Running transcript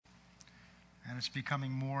it's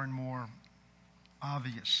becoming more and more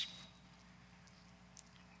obvious.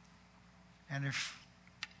 And if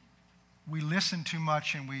we listen too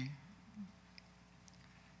much and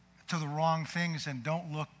to the wrong things and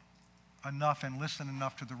don't look enough and listen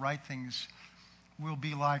enough to the right things, we'll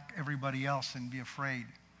be like everybody else and be afraid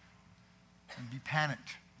and be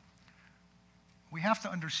panicked. We have to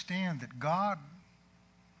understand that God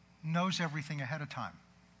knows everything ahead of time.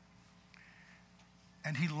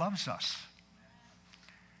 And He loves us.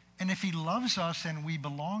 And if He loves us and we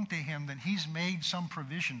belong to Him, then He's made some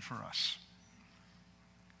provision for us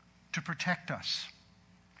to protect us.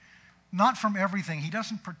 Not from everything. He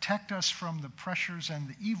doesn't protect us from the pressures and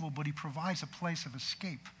the evil, but He provides a place of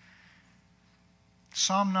escape.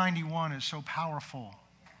 Psalm 91 is so powerful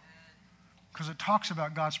because it talks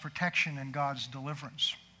about God's protection and God's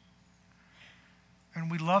deliverance.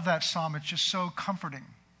 And we love that psalm. It's just so comforting.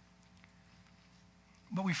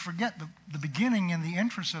 But we forget the beginning and the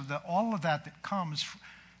entrance of all of that comes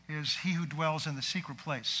is He who dwells in the secret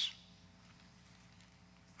place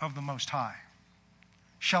of the Most High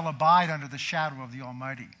shall abide under the shadow of the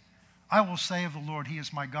Almighty. I will say of the Lord, He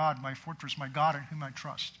is my God, my fortress, my God in whom I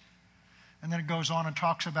trust. And then it goes on and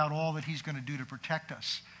talks about all that He's going to do to protect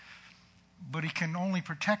us. But He can only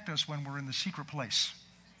protect us when we're in the secret place.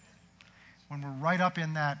 When we're right up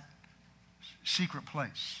in that secret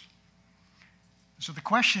place. So the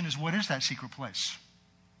question is, what is that secret place?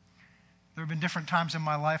 There have been different times in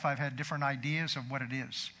my life I've had different ideas of what it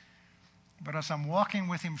is. But as I'm walking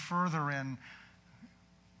with Him further and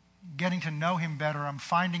getting to know Him better, I'm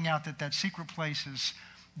finding out that secret place is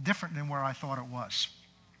different than where I thought it was.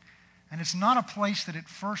 And it's not a place that at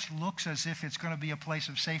first looks as if it's going to be a place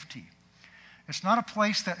of safety. It's not a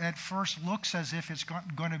place that at first looks as if it's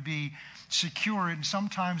going to be secure, and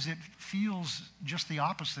sometimes it feels just the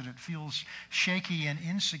opposite. It feels shaky and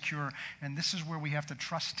insecure, and this is where we have to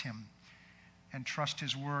trust Him and trust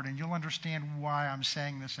His Word. And you'll understand why I'm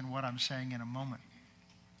saying this and what I'm saying in a moment.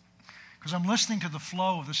 Because I'm listening to the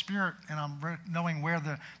flow of the Spirit, and I'm knowing where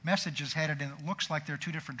the message is headed, and it looks like there are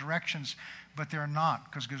two different directions, but they're not,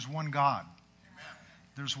 because there's one God.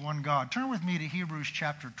 There's one God. Turn with me to Hebrews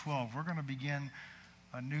chapter 12. We're going to begin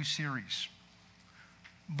a new series.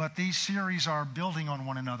 But these series are building on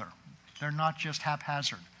one another. They're not just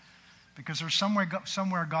haphazard. Because there's somewhere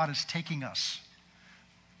God is taking us.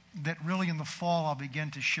 That really in the fall I'll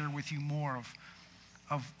begin to share with you more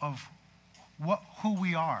of who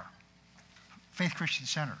we are. Faith Christian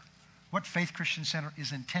Center. What Faith Christian Center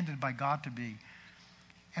is intended by God to be.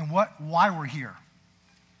 And why we're here.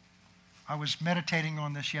 I was meditating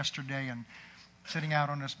on this yesterday and sitting out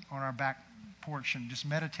on our back porch and just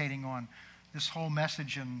meditating on this whole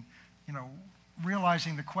message and,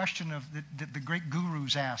 realizing the question of that the great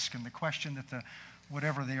gurus ask and the question that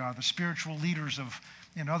whatever they are, the spiritual leaders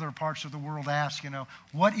in other parts of the world ask,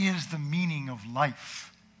 what is the meaning of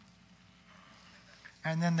life?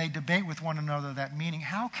 And then they debate with one another that meaning.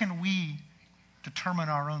 How can we determine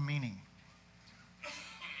our own meaning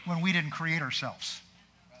when we didn't create ourselves?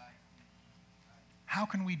 How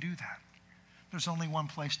can we do that? There's only one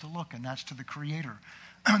place to look, and that's to the Creator,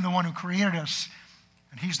 the one who created us,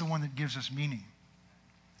 and He's the one that gives us meaning.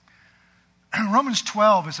 Romans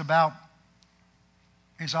 12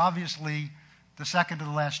 is obviously the second to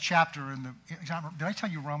the last chapter in the. Did I tell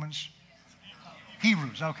you Romans?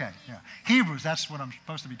 Hebrews, okay, yeah. Hebrews, that's what I'm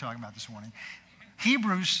supposed to be talking about this morning.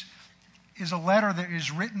 Hebrews is a letter that is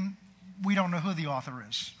written, we don't know who the author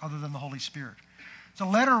is, other than the Holy Spirit. It's a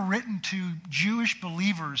letter written to Jewish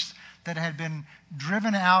believers that had been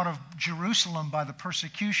driven out of Jerusalem by the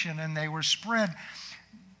persecution, and they were spread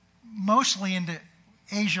mostly into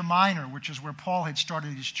Asia Minor, which is where Paul had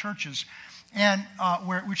started his churches, and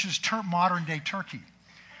which is modern-day Turkey.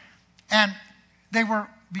 And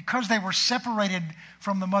because they were separated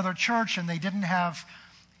from the mother church, and they didn't have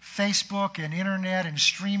Facebook and internet and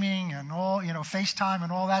streaming and all, FaceTime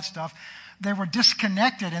and all that stuff, they were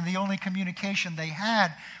disconnected, and the only communication they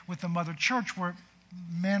had with the mother church were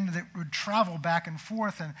men that would travel back and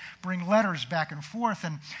forth and bring letters back and forth.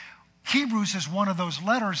 And Hebrews is one of those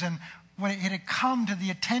letters, and when it had come to the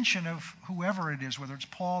attention of whoever it is, whether it's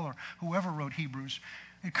Paul or whoever wrote Hebrews,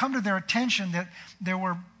 it had come to their attention that there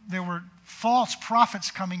were false prophets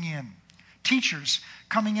coming in, teachers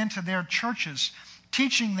coming into their churches,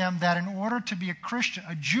 teaching them that in order to be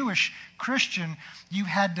a Jewish Christian, you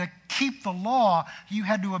had to keep the law, you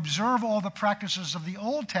had to observe all the practices of the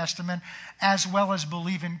Old Testament as well as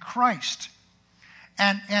believe in Christ.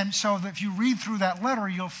 And so if you read through that letter,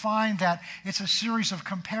 you'll find that it's a series of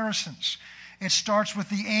comparisons. It starts with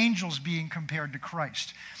the angels being compared to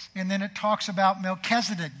Christ. And then it talks about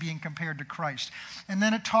Melchizedek being compared to Christ. And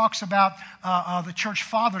then it talks about the church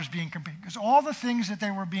fathers being compared. Because all the things that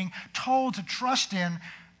they were being told to trust in,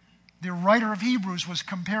 the writer of Hebrews was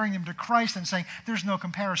comparing them to Christ and saying, there's no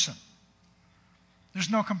comparison. There's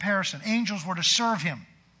no comparison. Angels were to serve him.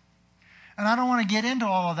 And I don't want to get into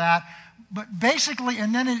all of that. But basically,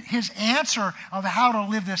 and then his answer of how to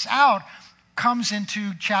live this out comes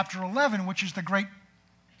into chapter 11, which is the great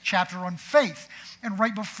chapter on faith. And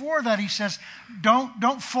right before that, he says,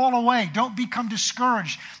 don't fall away. Don't become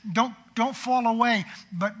discouraged. Don't fall away.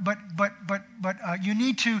 But you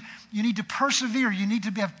need to persevere. You need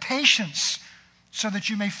to have patience so that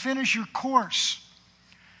you may finish your course.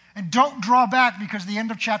 And don't draw back, because the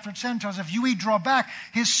end of chapter 10 tells us if you draw back,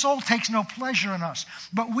 his soul takes no pleasure in us.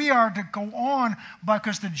 But we are to go on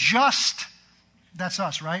because the just, that's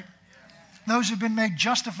us, right? Those who have been made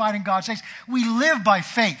justified in God's eyes, we live by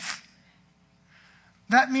faith.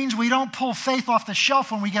 That means we don't pull faith off the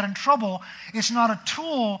shelf when we get in trouble. It's not a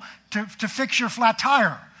tool to fix your flat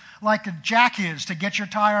tire, like a jack is to get your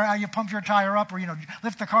tire out. You pump your tire up, or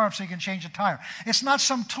lift the car up so you can change the tire. It's not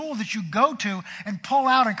some tool that you go to and pull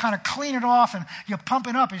out and kind of clean it off and you pump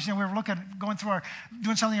it up. We were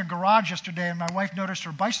doing something in a garage yesterday, and my wife noticed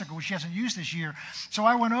her bicycle, which she hasn't used this year. So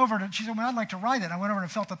I went over she said, well, I'd like to ride it. And I went over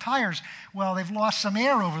and felt the tires. Well, they've lost some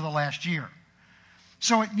air over the last year.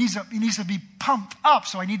 So it needs to be pumped up.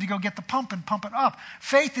 So I need to go get the pump and pump it up.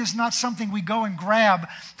 Faith is not something we go and grab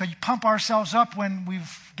to pump ourselves up when we're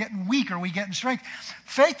getting weak or we get in strength.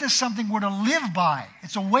 Faith is something we're to live by.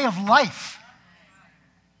 It's a way of life.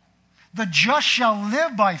 The just shall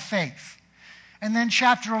live by faith. And then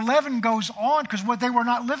chapter 11 goes on, because what they were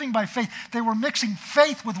not living by faith, they were mixing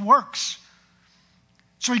faith with works.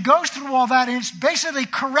 So he goes through all that, and it's basically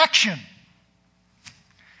correction.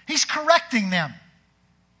 He's correcting them.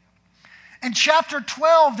 And chapter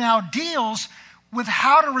 12 now deals with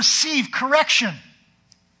how to receive correction.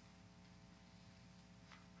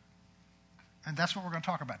 And that's what we're going to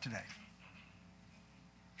talk about today.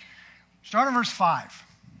 Start in verse 5.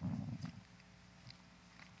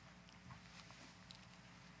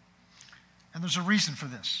 And there's a reason for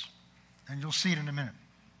this, and you'll see it in a minute.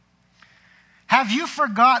 Have you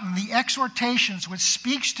forgotten the exhortations which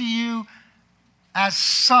speaks to you as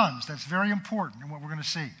sons? That's very important in what we're going to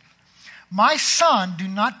see. My son, do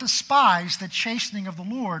not despise the chastening of the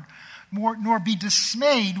Lord, nor be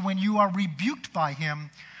dismayed when you are rebuked by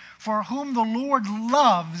him. For whom the Lord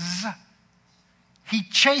loves, he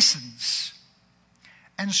chastens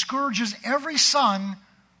and scourges every son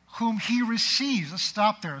whom he receives. Let's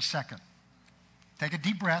stop there a second. Take a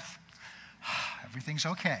deep breath. Everything's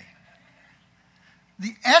okay.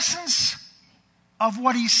 The essence of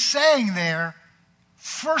what he's saying there,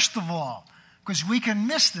 first of all, because we can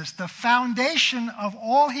miss this, the foundation of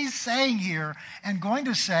all he's saying here and going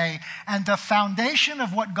to say, and the foundation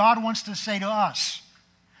of what God wants to say to us,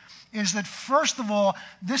 is that first of all,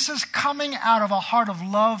 this is coming out of a heart of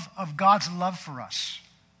love, of God's love for us.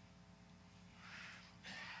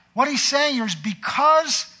 What he's saying here is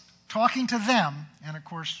because, talking to them, and of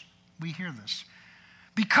course we hear this,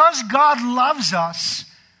 because God loves us,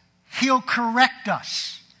 he'll correct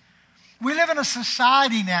us. We live in a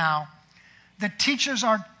society now that teaches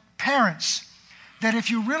our parents that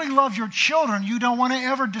if you really love your children, you don't want to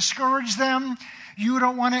ever discourage them. You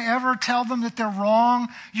don't want to ever tell them that they're wrong.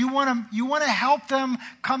 You want to help them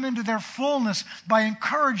come into their fullness by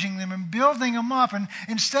encouraging them and building them up. And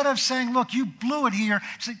instead of saying, look, you blew it here,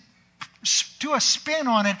 do a spin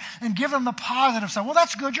on it and give them the positive side. Well,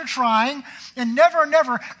 that's good, you're trying. And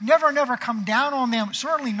never come down on them,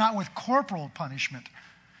 certainly not with corporal punishment.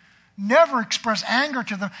 Never express anger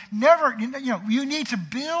to them. You need to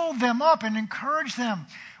build them up and encourage them.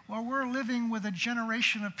 Well, we're living with a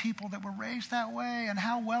generation of people that were raised that way, and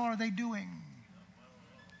how well are they doing?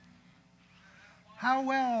 How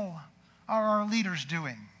well are our leaders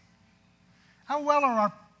doing? How well are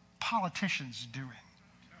our politicians doing?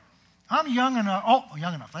 I'm young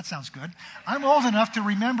enough, that sounds good. I'm old enough to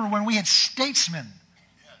remember when we had statesmen.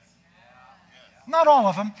 Not all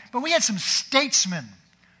of them, but we had some statesmen.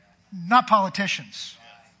 Not politicians.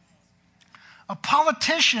 A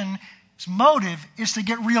politician's motive is to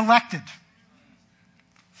get reelected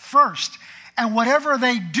first. And whatever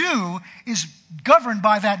they do is governed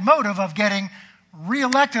by that motive of getting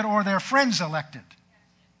reelected or their friends elected.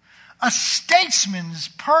 A statesman's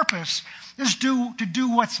purpose is to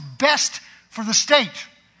do what's best for the state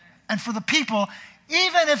and for the people,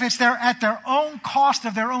 even if it's at their own cost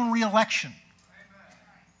of their own reelection.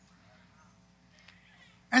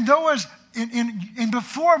 And there was in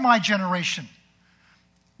before my generation,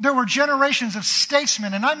 there were generations of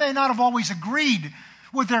statesmen, and I may not have always agreed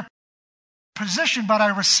with their position, but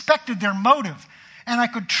I respected their motive. And I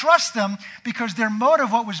could trust them because their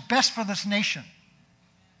motive, what was best for this nation.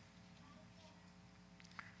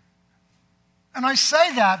 And I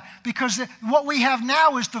say that because what we have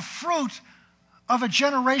now is the fruit of a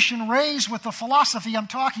generation raised with the philosophy I'm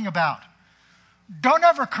talking about. Don't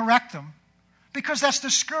ever correct them, because that's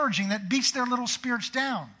discouraging. That beats their little spirits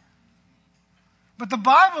down. But the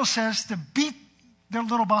Bible says to beat their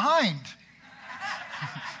little behind.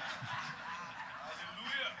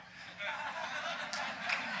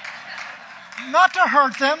 Not to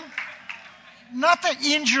hurt them, not to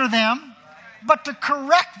injure them, but to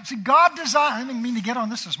correct. See, God designed, I didn't mean to get on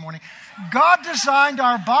this morning. God designed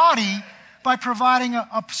our body by providing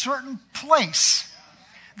a certain place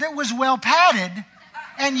that was well padded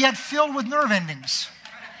and yet filled with nerve endings,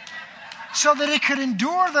 so that it could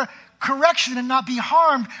endure the correction and not be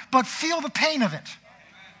harmed, but feel the pain of it.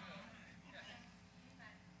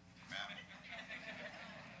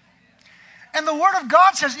 And the Word of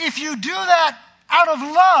God says if you do that out of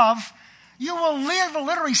love, you will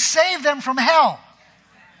literally save them from hell.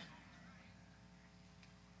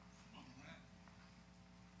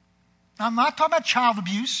 I'm not talking about child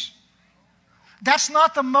abuse. That's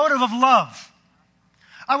not the motive of love.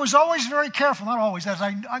 I was always very careful, not always, as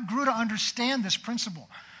I grew to understand this principle.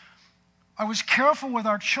 I was careful with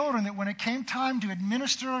our children that when it came time to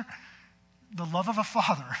administer the love of a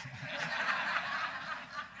father,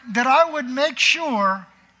 that I would make sure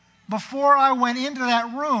before I went into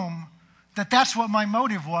that room that that's what my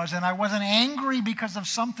motive was, and I wasn't angry because of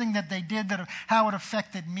something that they did, that how it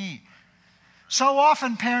affected me. So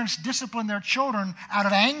often parents discipline their children out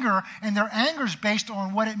of anger, and their anger is based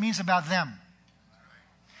on what it means about them.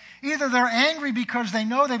 Either they're angry because they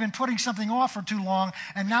know they've been putting something off for too long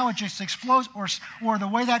and now it just explodes, or the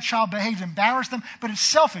way that child behaves embarrassed them, but it's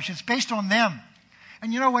selfish. It's based on them.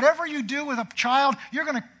 And you know, whatever you do with a child, you're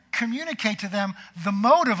going to communicate to them the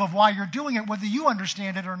motive of why you're doing it, whether you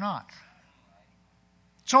understand it or not.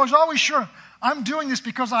 So I was always sure, I'm doing this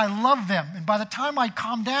because I love them. And by the time I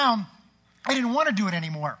calmed down, I didn't want to do it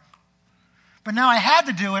anymore. But now I had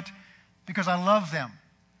to do it because I love them.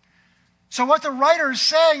 So what the writer is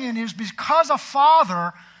saying is, because a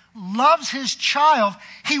father loves his child,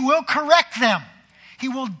 he will correct them. He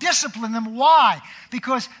will discipline them. Why?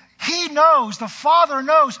 Because he knows, the father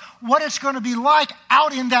knows what it's going to be like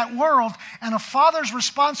out in that world. And a father's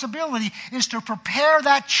responsibility is to prepare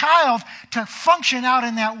that child to function out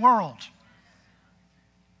in that world.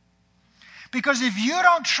 Because if you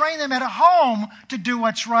don't train them at home to do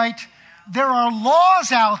what's right, there are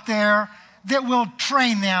laws out there that will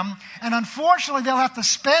train them. And unfortunately, they'll have to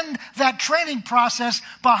spend that training process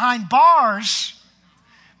behind bars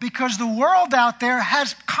because the world out there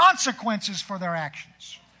has consequences for their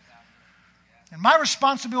actions. And my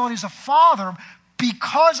responsibility as a father,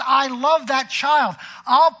 because I love that child,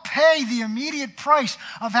 I'll pay the immediate price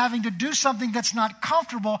of having to do something that's not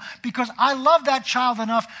comfortable because I love that child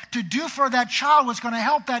enough to do for that child what's going to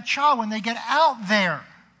help that child when they get out there.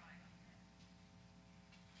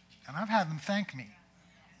 And I've had them thank me.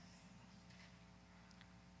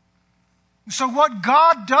 So what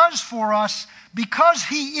God does for us, because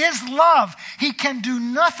He is love, He can do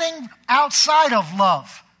nothing outside of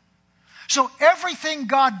love. So everything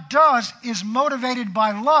God does is motivated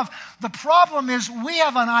by love. The problem is we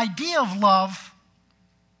have an idea of love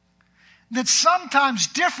that's sometimes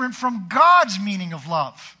different from God's meaning of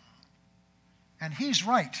love. And He's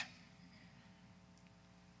right.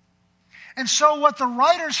 And so what the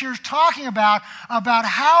writers here is talking about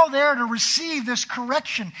how they're to receive this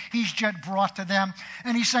correction He's just brought to them.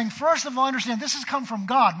 And he's saying, first of all, understand this has come from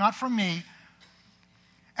God, not from me.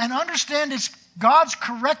 And understand it's God's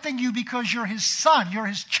correcting you because you're His son, you're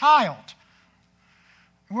His child.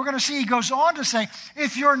 And we're going to see he goes on to say,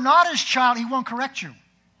 if you're not His child, He won't correct you.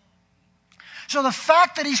 So the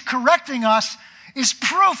fact that He's correcting us is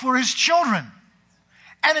proof we're His children.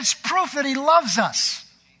 And it's proof that He loves us.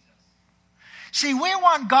 See, we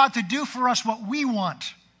want God to do for us what we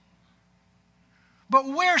want. But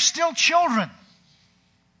we're still children.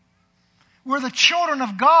 We're the children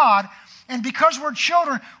of God. And because we're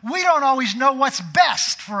children, we don't always know what's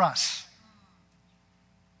best for us.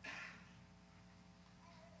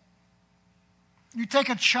 You take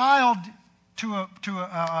a child to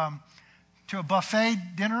a buffet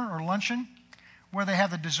dinner or luncheon where they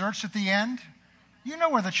have the desserts at the end. You know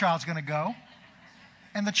where the child's going to go.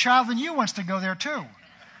 And the child in you wants to go there too.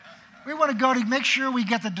 We want to go to make sure we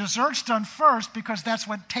get the desserts done first because that's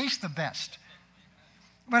what tastes the best.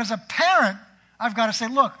 But as a parent, I've got to say,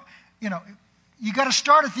 look, you got to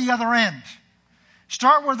start at the other end.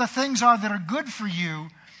 Start where the things are that are good for you,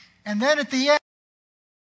 and then at the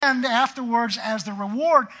end, afterwards, as the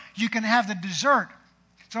reward, you can have the dessert.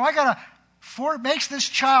 So makes this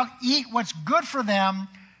child eat what's good for them,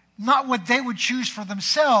 not what they would choose for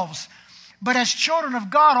themselves. But as children of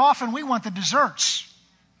God, often we want the desserts.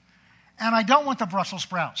 And I don't want the Brussels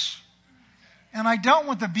sprouts. And I don't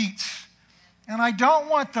want the beets. And I don't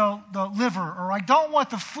want the liver, or I don't want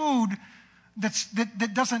the food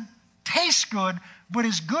that doesn't taste good, but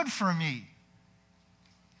is good for me.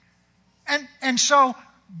 And so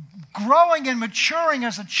growing and maturing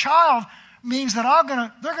as a child means that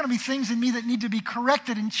there are going to be things in me that need to be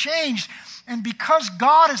corrected and changed. And because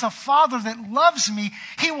God is a Father that loves me,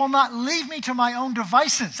 He will not leave me to my own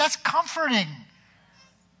devices. That's comforting.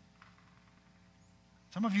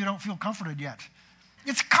 Some of you don't feel comforted yet.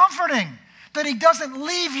 It's comforting that He doesn't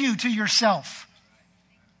leave you to yourself.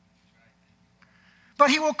 But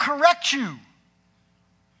He will correct you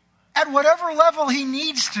at whatever level He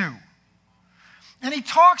needs to. And he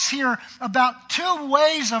talks here about two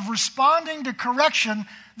ways of responding to correction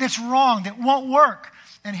that's wrong, that won't work.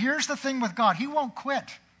 And here's the thing with God. He won't quit.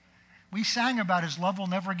 We sang about His love will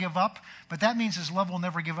never give up, but that means His love will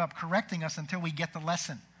never give up correcting us until we get the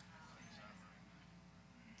lesson.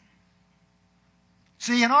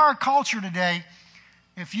 See, in our culture today,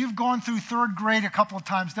 if you've gone through third grade a couple of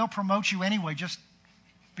times, they'll promote you anyway just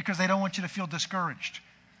because they don't want you to feel discouraged.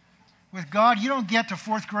 With God, you don't get to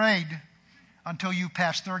fourth grade until you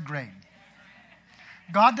pass third grade.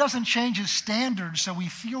 God doesn't change His standards so we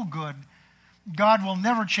feel good. God will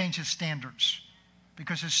never change His standards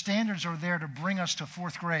because His standards are there to bring us to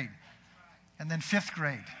fourth grade and then fifth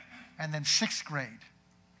grade and then sixth grade.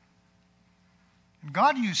 And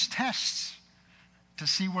God used tests to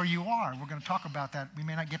see where you are. We're going to talk about that. We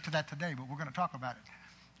may not get to that today, but we're going to talk about it.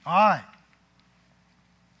 All right.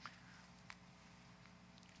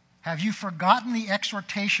 Have you forgotten the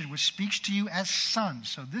exhortation which speaks to you as sons?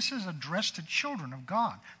 So this is addressed to children of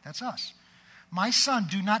God. That's us. My son,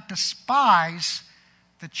 do not despise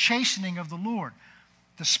the chastening of the Lord.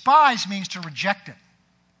 Despise means to reject it.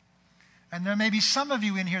 And there may be some of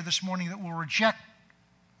you in here this morning that will reject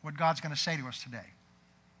what God's going to say to us today.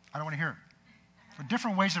 I don't want to hear it. There are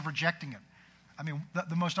different ways of rejecting it. I mean,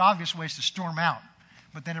 the most obvious way is to storm out,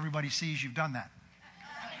 but then everybody sees you've done that.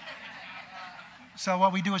 So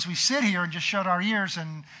what we do is we sit here and just shut our ears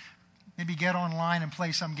and maybe get online and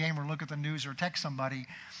play some game or look at the news or text somebody.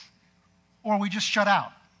 Or we just shut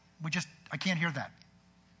out. I can't hear that.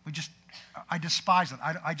 I despise it.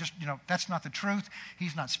 I just, that's not the truth.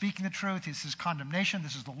 He's not speaking the truth. This is condemnation.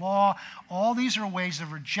 This is the law. All these are ways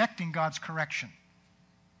of rejecting God's correction.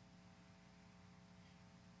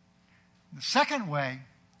 The second way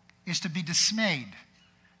is to be dismayed.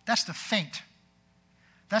 That's to faint.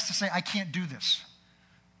 That's to say, I can't do this.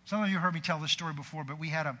 Some of you heard me tell this story before, but we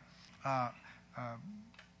had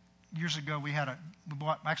years ago,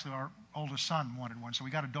 actually our oldest son wanted one, so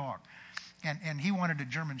we got a dog. And he wanted a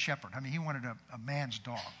German Shepherd. I mean, he wanted a man's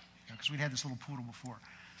dog, because we'd had this little poodle before.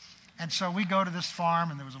 And so we go to this farm,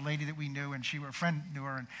 and there was a lady that we knew, and a friend knew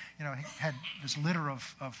her, and he had this litter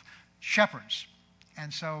of shepherds.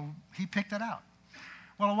 And so he picked it out.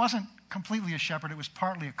 Well, it wasn't completely a shepherd. It was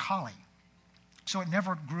partly a collie. So it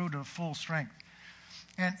never grew to full strength.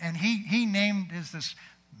 And he named this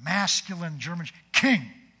masculine German King.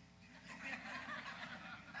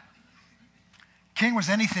 King was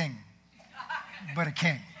anything but a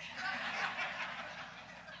king.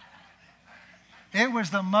 It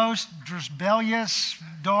was the most rebellious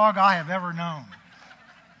dog I have ever known.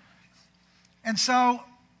 And so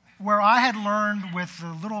where I had learned with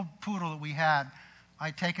the little poodle that we had,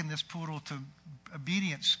 I'd taken this poodle to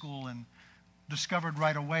obedience school and discovered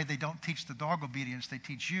right away they don't teach the dog obedience, they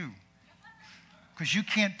teach you. Because you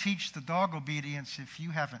can't teach the dog obedience if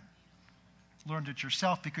you haven't learned it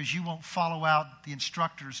yourself, because you won't follow out the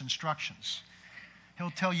instructor's instructions.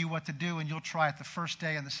 He'll tell you what to do, and you'll try it the first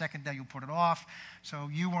day, and the second day you'll put it off. So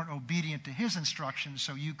you weren't obedient to his instructions,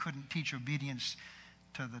 so you couldn't teach obedience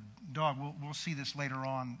to the dog. We'll see this later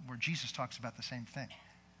on where Jesus talks about the same thing,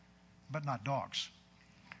 but not dogs.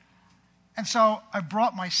 And so I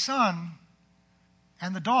brought my son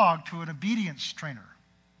and the dog to an obedience trainer.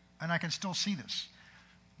 And I can still see this.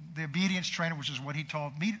 The obedience trainer, which is what he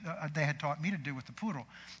told me, they had taught me to do with the poodle,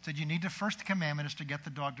 said you need to first commandment is to get the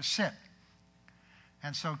dog to sit.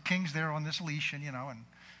 And so King's there on this leash, and and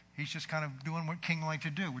he's just kind of doing what King liked to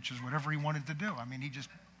do, which is whatever he wanted to do. I mean,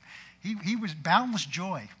 he was boundless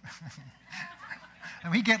joy.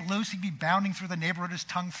 And he'd get loose, he'd be bounding through the neighborhood, his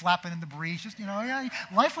tongue flapping in the breeze. Just,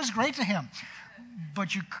 life was great to him.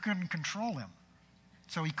 But you couldn't control him.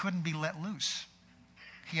 So he couldn't be let loose.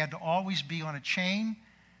 He had to always be on a chain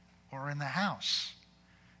or in the house.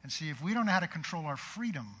 And see, if we don't know how to control our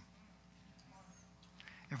freedom,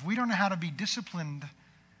 if we don't know how to be disciplined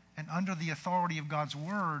and under the authority of God's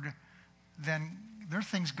word, then there are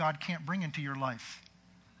things God can't bring into your life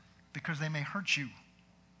because they may hurt you.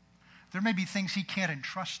 There may be things he can't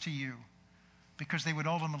entrust to you because they would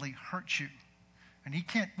ultimately hurt you. And he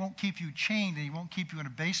won't keep you chained and he won't keep you in a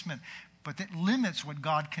basement, but that limits what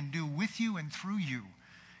God can do with you and through you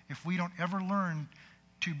if we don't ever learn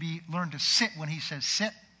to sit when he says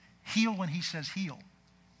sit, heal when he says heal.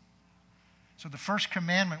 So the first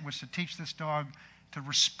commandment was to teach this dog to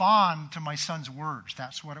respond to my son's words.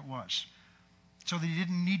 That's what it was. So that he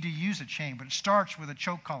didn't need to use a chain. But it starts with a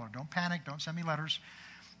choke collar. Don't panic. Don't send me letters.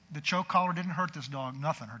 The choke collar didn't hurt this dog.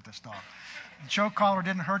 Nothing hurt this dog. The choke collar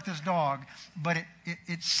didn't hurt this dog, but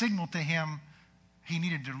it signaled to him he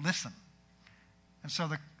needed to listen. And so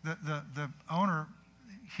the owner,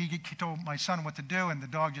 he told my son what to do, and the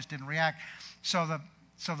dog just didn't react. So the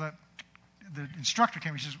instructor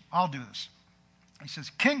came. He says, "I'll do this." He says,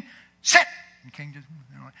 "King, sit!" And King just,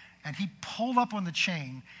 and he pulled up on the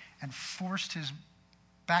chain and forced his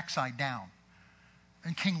backside down.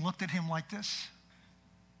 And King looked at him like this.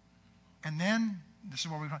 And then, this is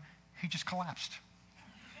where he just collapsed.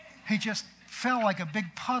 He just fell like a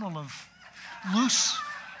big puddle of loose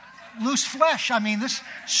flesh. I mean, this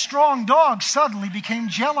strong dog suddenly became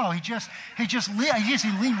jello. He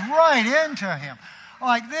leaned right into him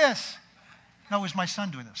like this. No, it was my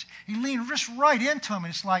son doing this. He leaned just right into him,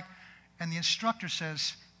 and it's like, and the instructor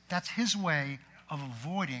says, that's his way of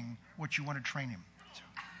avoiding what you want to train him to.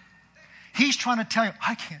 He's trying to tell you,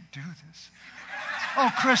 I can't do this. Oh,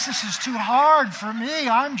 Chris, this is too hard for me.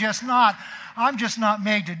 I'm just not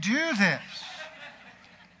made to do this.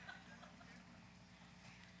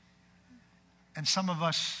 And some of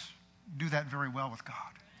us do that very well with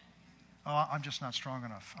God. Oh, I'm just not strong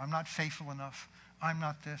enough. I'm not faithful enough. I'm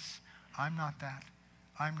not this. I'm not that.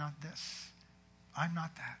 I'm not this. I'm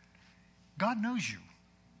not that. God knows you.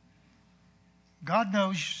 God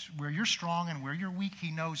knows where you're strong and where you're weak.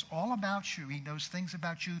 He knows all about you. He knows things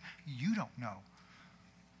about you you don't know.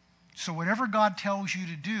 So whatever God tells you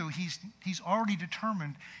to do, he's already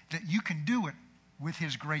determined that you can do it with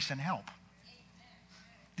his grace and help.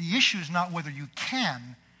 The issue is not whether you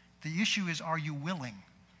can. The issue is, are you willing?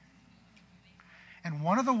 And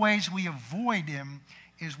one of the ways we avoid him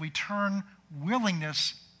is we turn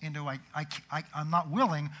willingness into I'm not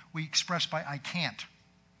willing. We express by I can't.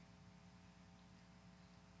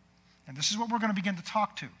 And this is what we're going to begin to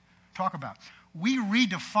talk about. We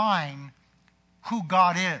redefine who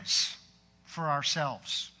God is for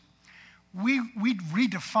ourselves. We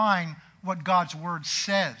redefine what God's word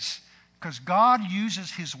says, because God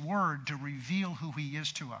uses his word to reveal who he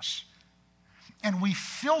is to us. And we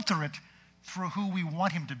filter it through who we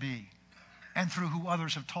want him to be and through who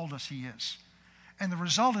others have told us he is. And the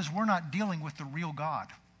result is we're not dealing with the real God.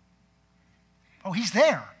 Oh, he's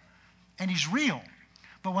there, and he's real.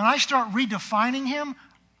 But when I start redefining him,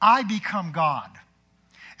 I become God.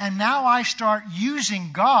 And now I start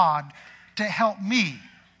using God to help me.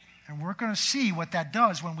 And we're going to see what that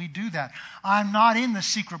does when we do that. I'm not in the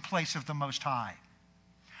secret place of the Most High.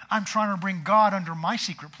 I'm trying to bring God under my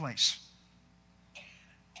secret place.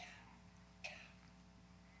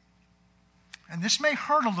 And this may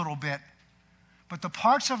hurt a little bit, but the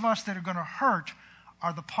parts of us that are going to hurt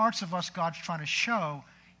are the parts of us God's trying to show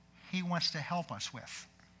he wants to help us with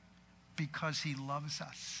because he loves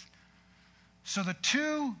us. So the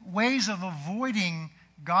two ways of avoiding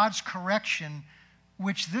God's correction,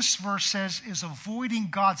 which this verse says is avoiding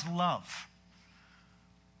God's love.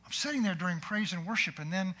 I'm sitting there during praise and worship,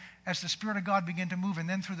 and then as the Spirit of God began to move, and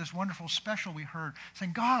then through this wonderful special we heard,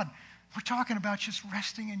 saying, God, we're talking about just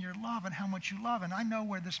resting in your love and how much you love. And I know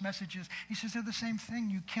where this message is. He says, they're the same thing.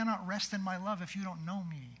 You cannot rest in my love if you don't know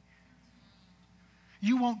me.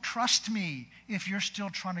 You won't trust me if you're still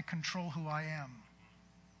trying to control who I am,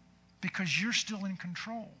 because you're still in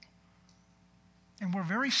control. And we're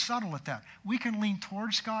very subtle at that. We can lean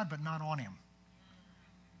towards God, but not on him.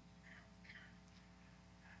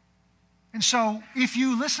 And so if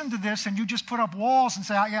you listen to this and you just put up walls and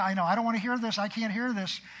say, yeah, I know, I don't want to hear this, I can't hear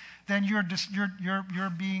this, then you're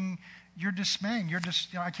dismaying.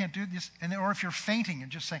 I can't do this. Or if you're fainting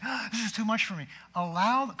and just saying, this is too much for me.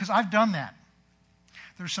 Because I've done that.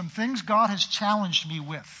 There's some things God has challenged me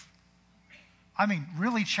with. I mean,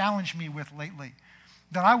 really challenged me with lately.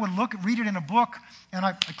 That I would read it in a book, and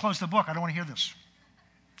I close the book. I don't want to hear this.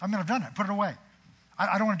 I mean, I've done it. Put it away.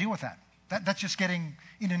 I don't want to deal with that. That's just getting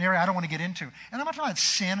in an area I don't want to get into. And I'm not talking about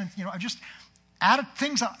sin, and I just added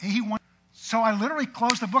things that he wanted. So I literally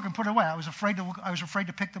closed the book and put it away. I was afraid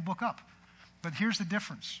to pick the book up. But here's the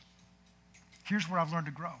difference. Here's where I've learned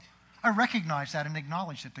to grow. I recognize that and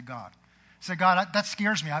acknowledge it to God. Say, God, that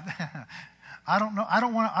scares me. I don't know. I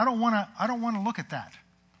don't want to look at that.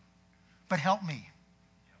 But help me.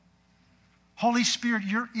 Holy Spirit,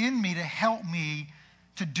 you're in me to help me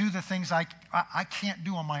to do the things I can't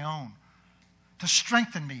do on my own. To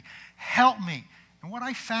strengthen me. Help me. And what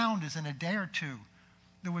I found is in a day or two,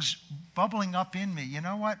 there was bubbling up in me. You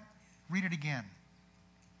know what? Read it again.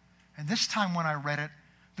 And this time when I read it,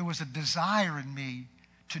 there was a desire in me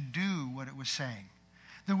to do what it was saying.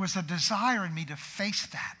 There was a desire in me to face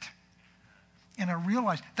that. And I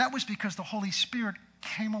realized that was because the Holy Spirit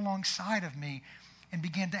came alongside of me and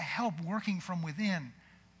began to help working from within.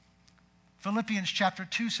 Philippians chapter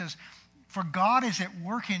 2 says, "For God is at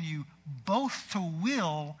work in you both to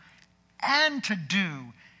will and to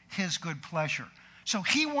do his good pleasure." So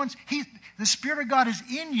the Spirit of God is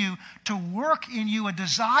in you to work in you a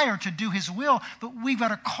desire to do his will, but we've got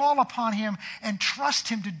to call upon him and trust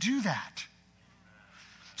him to do that.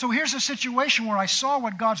 So here's a situation where I saw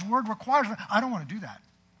what God's word requires. I don't want to do that.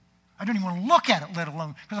 I don't even want to look at it, let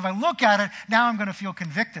alone, because if I look at it, now I'm going to feel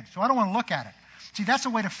convicted. So I don't want to look at it. See, that's a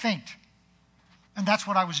way to faint. And that's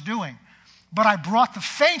what I was doing. But I brought the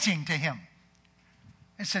fainting to him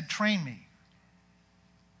and said, train me.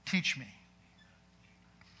 Teach me.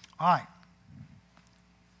 All right.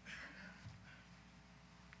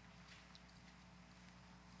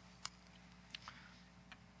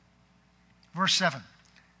 Verse 7.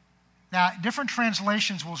 Now, different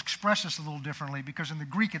translations will express this a little differently because in the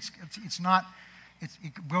Greek it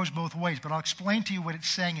goes both ways. But I'll explain to you what it's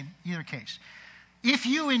saying in either case. If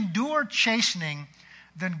you endure chastening,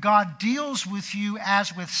 then God deals with you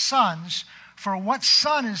as with sons. For what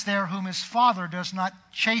son is there whom his father does not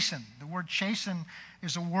chasten? The word chasten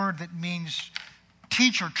is a word that means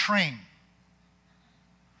teach or train.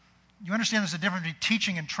 You understand there's a difference between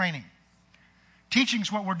teaching and training. Teaching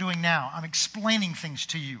is what we're doing now. I'm explaining things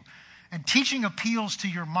to you. And teaching appeals to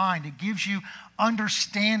your mind. It gives you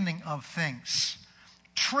understanding of things.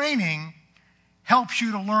 Training helps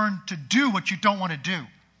you to learn to do what you don't want to do.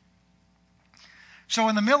 So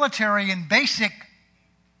in the military, in basic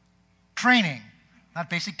training, not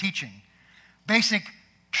basic teaching, basic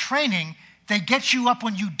training, they get you up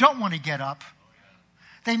when you don't want to get up.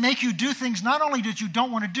 They make you do things not only that you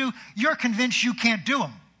don't want to do, you're convinced you can't do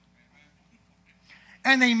them.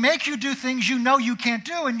 And they make you do things you know you can't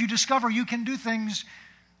do, and you discover you can do things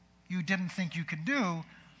you didn't think you could do.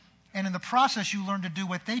 And in the process, you learn to do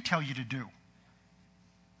what they tell you to do.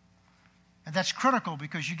 And that's critical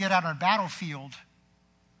because you get out on a battlefield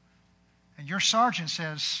and your sergeant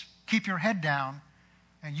says, keep your head down,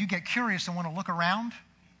 and you get curious and want to look around,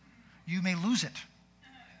 you may lose it.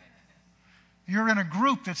 You're in a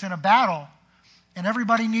group that's in a battle and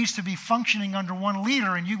everybody needs to be functioning under one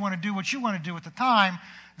leader and you want to do what you want to do at the time.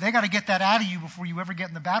 They got to get that out of you before you ever get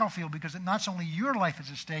in the battlefield because not only your life is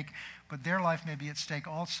at stake, but their life may be at stake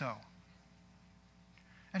also.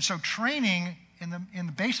 And so training, in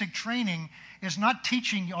the basic training, is not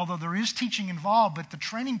teaching, although there is teaching involved, but the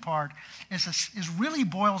training part is really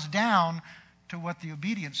boils down to what the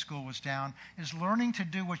obedience school was down, is learning to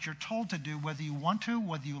do what you're told to do, whether you want to,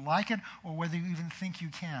 whether you like it, or whether you even think you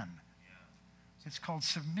can. It's called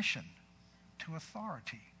submission to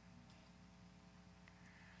authority.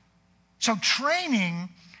 So training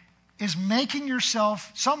is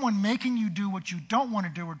someone making you do what you don't want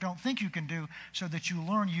to do or don't think you can do so that you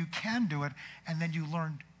learn you can do it and then you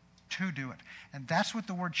learn to do it. And that's what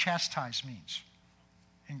the word chastise means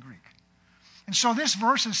in Greek. And so this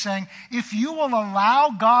verse is saying, if you will allow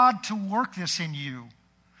God to work this in you,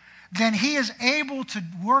 then he is able to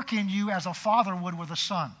work in you as a father would with a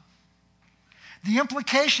son. The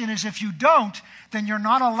implication is if you don't, then you're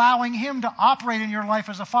not allowing him to operate in your life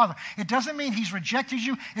as a father. It doesn't mean he's rejected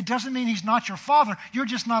you. It doesn't mean he's not your father. You're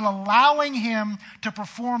just not allowing him to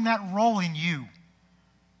perform that role in you.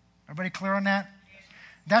 Everybody clear on that?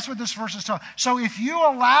 That's what this verse is talking. So if you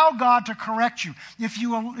allow God to correct you, if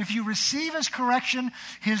you receive his correction,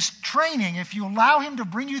 his training, if you allow him to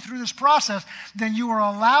bring you through this process, then you are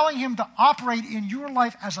allowing him to operate in your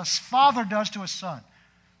life as a father does to a son.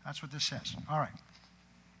 That's what this says. All right.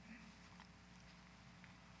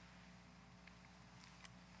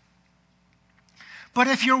 But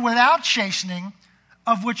if you're without chastening,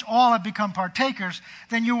 of which all have become partakers,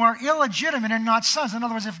 then you are illegitimate and not sons. In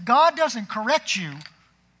other words, if God doesn't correct you,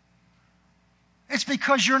 It's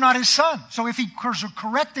because you're not his son. So if he's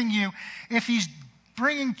correcting you, if he's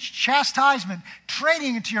bringing chastisement,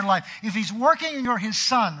 training into your life, if he's working and you're his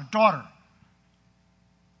son or daughter.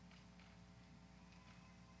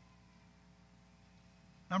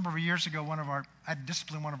 A number of years ago, I had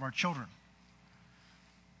disciplined one of our children.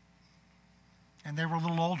 And they were a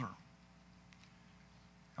little older.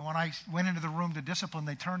 And when I went into the room to discipline,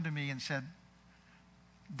 they turned to me and said,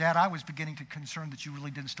 Dad, I was beginning to concern that you really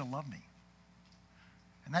didn't still love me.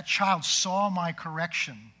 And that child saw my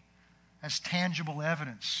correction as tangible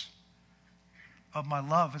evidence of my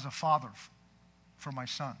love as a father for my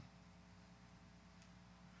son.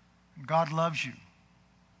 And God loves you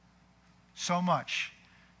so much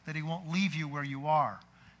that he won't leave you where you are.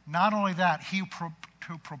 Not only that,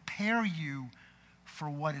 to prepare you for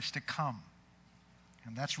what is to come.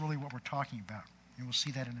 And that's really what we're talking about. And we'll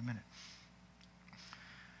see that in a minute.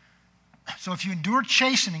 So if you endure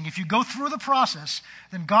chastening, if you go through the process,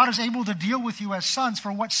 then God is able to deal with you as sons.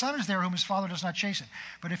 For what son is there whom his father does not chasten?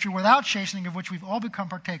 But if you're without chastening, of which we've all become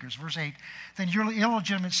partakers, verse 8, then you're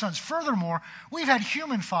illegitimate sons. Furthermore, we've had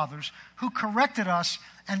human fathers who corrected us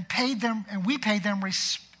and we paid them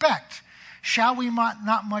respect. Shall we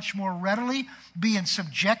not much more readily be in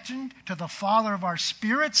subjection to the Father of our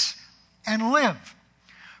spirits and live?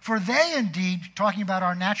 For they indeed, talking about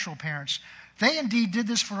our natural parents, they indeed did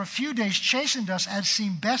this for a few days, chastened us as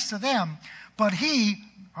seemed best to them, but he,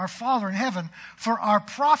 our Father in heaven, for our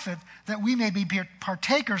profit, that we may be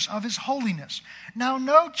partakers of his holiness. Now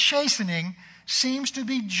no chastening seems to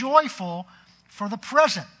be joyful for the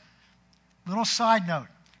present. Little side note,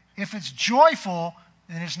 if it's joyful,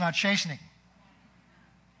 then it's not chastening.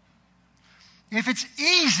 If it's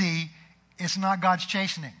easy, it's not God's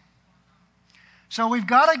chastening. So we've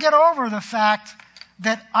got to get over the fact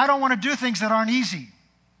that I don't want to do things that aren't easy.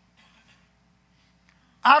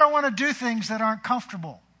 I don't want to do things that aren't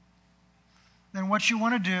comfortable. Then what you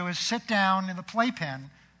want to do is sit down in the playpen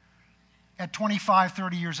at 25,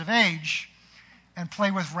 30 years of age and play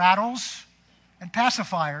with rattles and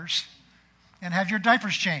pacifiers and have your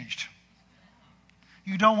diapers changed.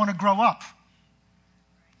 You don't want to grow up.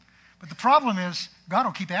 But the problem is, God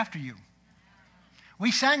will keep after you.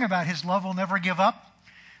 We sang about his love will never give up.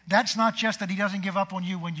 That's not just that he doesn't give up on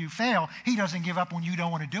you when you fail. He doesn't give up when you don't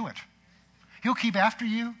want to do it. He'll keep after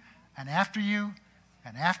you and after you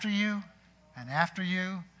and after you and after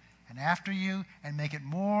you and after you and make it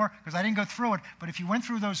more. Because I didn't go through it, but if you went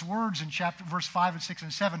through those words in verse 5 and 6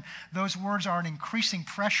 and 7, those words are an increasing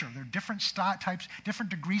pressure. They're different types, different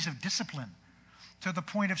degrees of discipline to the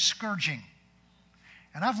point of scourging.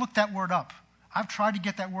 And I've looked that word up. I've tried to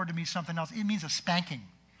get that word to mean something else. It means a spanking.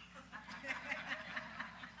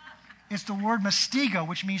 It's the word mastigo,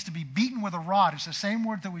 which means to be beaten with a rod. It's the same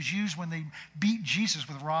word that was used when they beat Jesus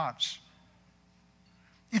with rods.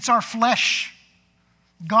 It's our flesh.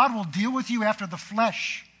 God will deal with you after the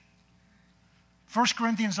flesh. 1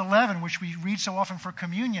 Corinthians 11, which we read so often for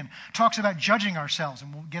communion, talks about judging ourselves,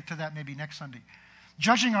 and we'll get to that maybe next Sunday.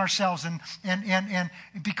 Judging ourselves, and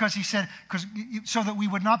because he said, so that we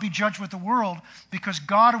would not be judged with the world, because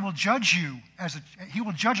God will judge you he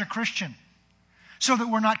will judge a Christian, so that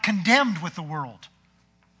we're not condemned with the world.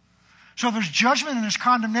 So there's judgment and there's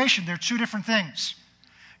condemnation. They're two different things.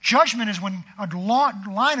 Judgment is when a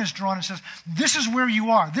line is drawn and says, this is where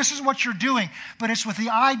you are. This is what you're doing. But it's with the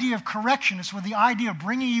idea of correction. It's with the idea of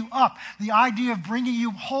bringing you up, the idea of bringing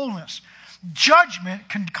you wholeness. Judgment,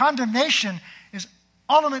 condemnation is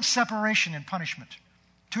ultimate separation and punishment.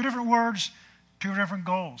 Two different words, two different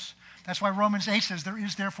goals. That's why Romans 8 says, there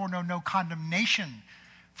is therefore no condemnation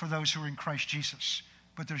for those who are in Christ Jesus.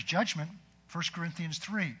 But there's judgment, 1 Corinthians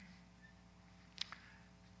 3.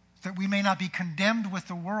 That we may not be condemned with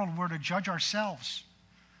the world, we're to judge ourselves.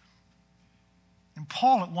 And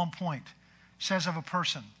Paul at one point says of a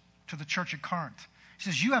person to the church at Corinth, he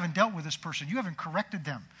says, you haven't dealt with this person. You haven't corrected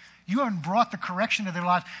them. You haven't brought the correction to their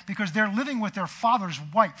lives because they're living with their father's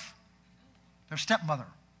wife, their stepmother.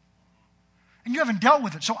 And you haven't dealt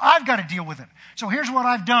with it, so I've got to deal with it. So here's what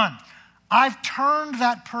I've done. I've turned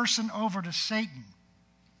that person over to Satan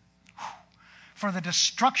for the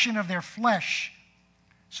destruction of their flesh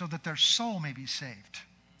so that their soul may be saved.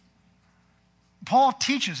 Paul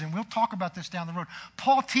teaches, and we'll talk about this down the road,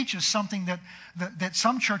 Paul teaches something that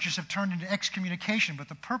some churches have turned into excommunication, but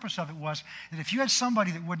the purpose of it was that if you had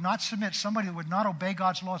somebody that would not submit, somebody that would not obey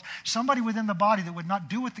God's laws, somebody within the body that would not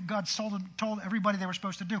do what God told everybody they were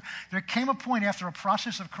supposed to do, there came a point after a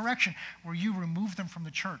process of correction where you removed them from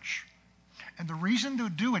the church. And the reason to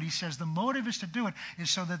do it, he says, the motive is to do it, is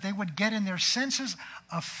so that they would get in their senses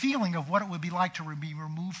a feeling of what it would be like to be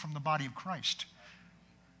removed from the body of Christ.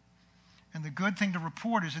 And the good thing to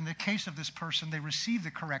report is in the case of this person, they received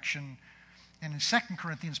the correction. And in 2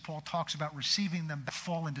 Corinthians, Paul talks about receiving them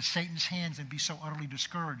fall into Satan's hands and be so utterly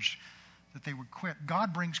discouraged that they would quit.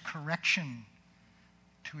 God brings correction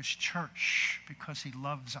to his church because he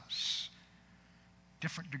loves us.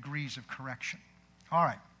 Different degrees of correction. All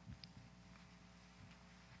right.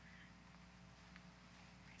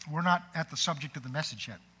 We're not at the subject of the message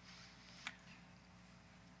yet.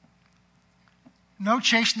 No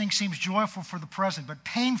chastening seems joyful for the present, but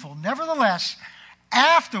painful. Nevertheless,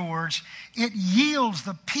 afterwards, it yields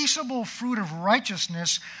the peaceable fruit of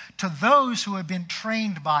righteousness to those who have been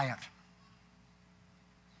trained by it.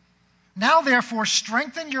 Now, therefore,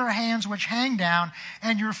 strengthen your hands which hang down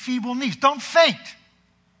and your feeble knees. Don't faint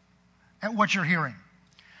at what you're hearing.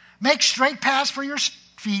 Make straight paths for your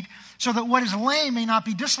feet so that what is lame may not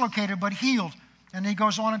be dislocated but healed. And he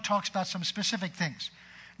goes on and talks about some specific things.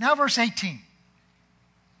 Now, verse 18.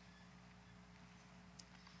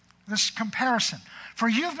 This comparison. For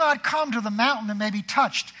you've not come to the mountain that may be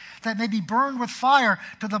touched, that may be burned with fire,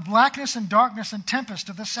 to the blackness and darkness and tempest,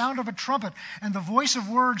 to the sound of a trumpet and the voice of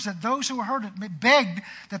words, that those who heard it begged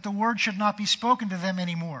that the word should not be spoken to them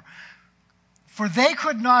anymore. For they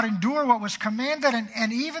could not endure what was commanded,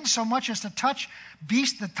 and even so much as to touch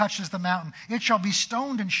beast that touches the mountain. It shall be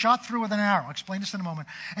stoned and shot through with an arrow. I'll explain this in a moment.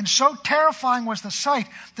 And so terrifying was the sight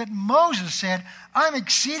that Moses said, I'm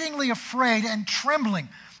exceedingly afraid and trembling.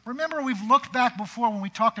 Remember, we've looked back before when we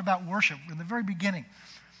talked about worship in the very beginning.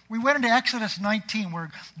 We went into Exodus 19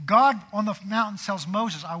 where God on the mountain tells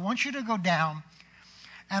Moses, I want you to go down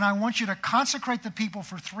and I want you to consecrate the people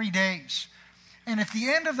for 3 days. And at the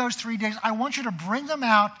end of those 3 days, I want you to bring them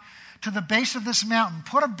out to the base of this mountain.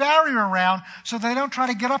 Put a barrier around so they don't try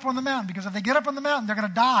to get up on the mountain, because if they get up on the mountain, they're going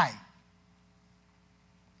to die.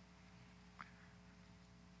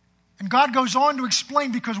 And God goes on to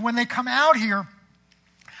explain, because when they come out here,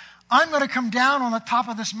 I'm going to come down on the top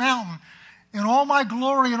of this mountain in all my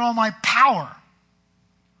glory and all my power.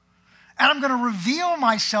 And I'm going to reveal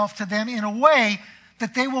myself to them in a way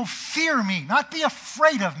that they will fear me, not be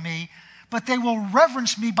afraid of me, but they will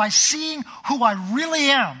reverence me by seeing who I really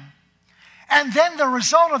am. And then the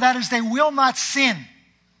result of that is they will not sin.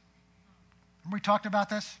 Remember we talked about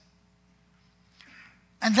this?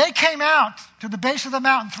 And they came out to the base of the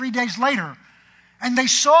mountain 3 days later, and they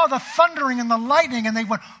saw the thundering and the lightning, and they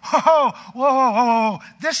went, whoa, whoa, whoa, whoa,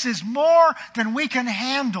 this is more than we can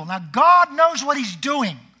handle. Now, God knows what he's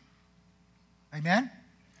doing. Amen?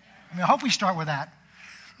 I hope we start with that.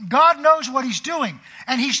 God knows what he's doing,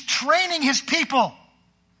 and he's training his people.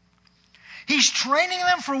 He's training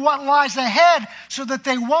them for what lies ahead so that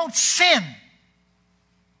they won't sin.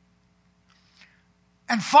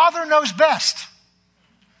 And Father knows best.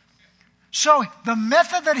 So the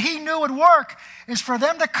method that he knew would work is for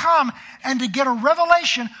them to come and to get a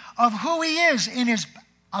revelation of who he is in his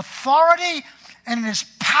authority and in his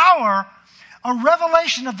power, a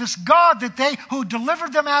revelation of this God who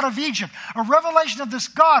delivered them out of Egypt, a revelation of this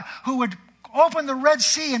God who would open the Red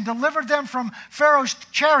Sea and delivered them from Pharaoh's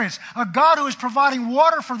chariots, a God who is providing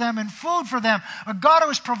water for them and food for them, a God who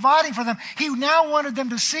is providing for them. He now wanted them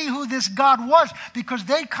to see who this God was, because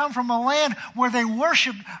they'd come from a land where they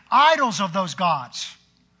worshiped idols of those gods.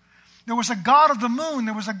 There was a God of the moon.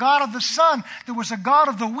 There was a God of the sun. There was a God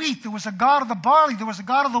of the wheat. There was a God of the barley. There was a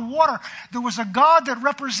God of the water. There was a God that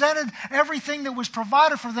represented everything that was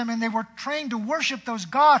provided for them, and they were trained to worship those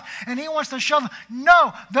gods. And he wants to show them,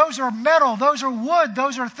 no, those are metal. Those are wood.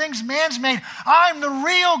 Those are things man's made. I'm the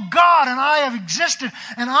real God, and I have existed,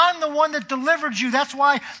 and I'm the one that delivered you. That's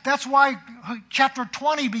why chapter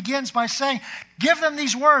 20 begins by saying, give them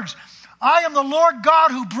these words. I am the Lord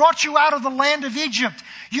God who brought you out of the land of Egypt.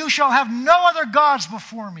 You shall have no other gods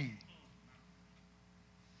before me.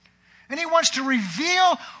 And he wants to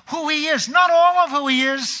reveal who he is. Not all of who he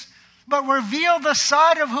is, but reveal the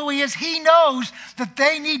side of who he is. He knows that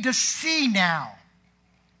they need to see now,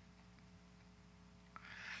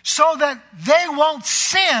 so that they won't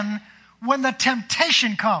sin when the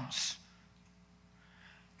temptation comes.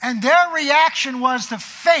 And their reaction was to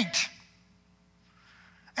faint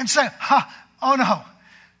and say, oh no,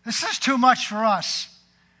 this is too much for us.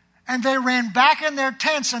 And they ran back in their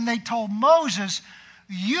tents and they told Moses,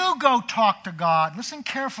 you go talk to God. Listen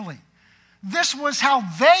carefully. This was how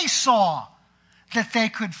they saw that they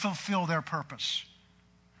could fulfill their purpose.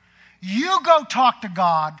 You go talk to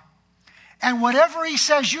God, and whatever he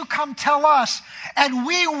says, you come tell us, and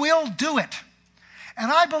we will do it.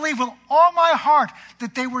 And I believe with all my heart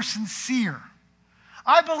that they were sincere.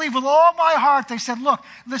 I believe with all my heart they said, look,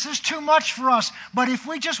 this is too much for us, but if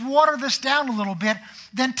we just water this down a little bit,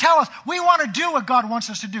 then tell us. We want to do what God wants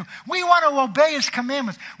us to do. We want to obey His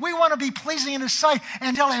commandments. We want to be pleasing in His sight,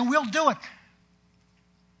 and we'll do it.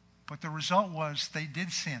 But the result was they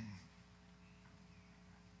did sin.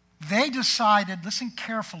 They decided, listen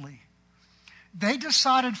carefully, they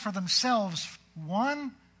decided for themselves,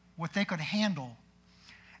 one, what they could handle,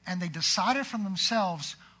 and they decided for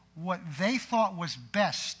themselves what they thought was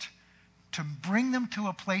best to bring them to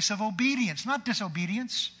a place of obedience, not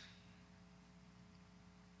disobedience.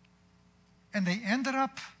 And they ended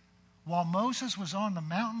up, while Moses was on the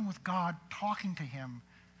mountain with God talking to him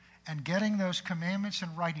and getting those commandments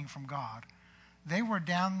in writing from God, they were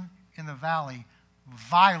down in the valley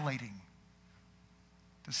violating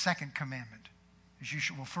the second commandment.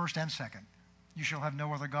 First and second. You shall have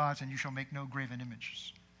no other gods, and you shall make no graven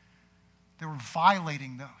images. They were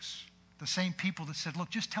violating those. The same people that said, look,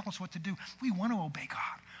 just tell us what to do. We want to obey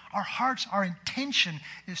God. Our hearts, our intention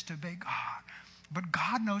is to obey God. But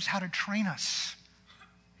God knows how to train us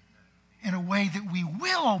in a way that we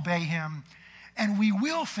will obey Him and we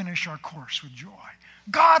will finish our course with joy.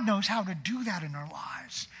 God knows how to do that in our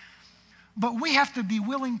lives. But we have to be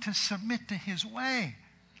willing to submit to His way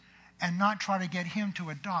and not try to get Him to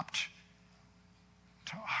adopt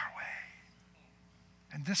to our way.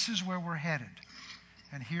 And this is where we're headed.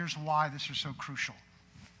 And here's why this is so crucial.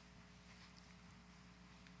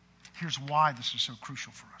 Here's why this is so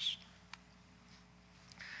crucial for us.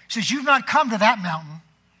 He says, you've not come to that mountain.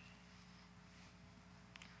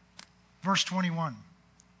 Verse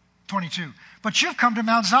 22. But you've come to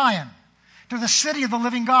Mount Zion, to the city of the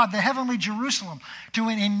living God, the heavenly Jerusalem, to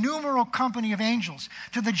an innumerable company of angels,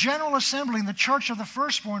 to the general assembly and the church of the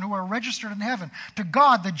firstborn who are registered in heaven, to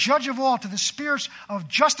God, the judge of all, to the spirits of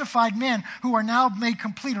justified men who are now made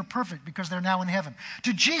complete or perfect because they're now in heaven,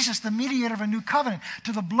 to Jesus, the mediator of a new covenant,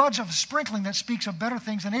 to the blood of the sprinkling that speaks of better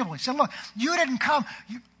things than Abel. He said, look, you didn't come,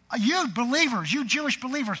 you believers, you Jewish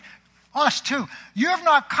believers, us too, you're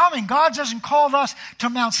not coming. God hasn't called us to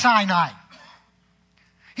Mount Sinai.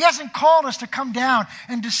 He hasn't called us to come down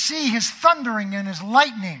and to see His thundering and His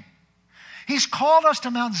lightning. He's called us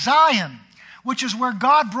to Mount Zion, which is where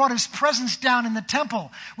God brought His presence down in the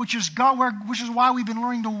temple, which is why we've been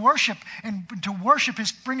learning to worship and to worship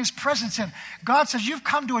bring His presence in. God says, you've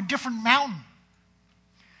come to a different mountain.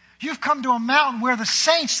 You've come to a mountain where the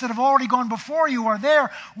saints that have already gone before you are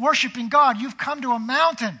there worshiping God. You've come to a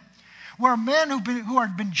mountain where men who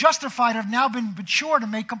have been justified have now been matured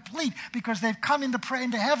and made complete because they've come into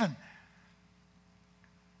heaven.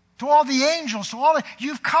 To all the angels,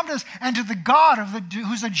 you've come to this, and to the God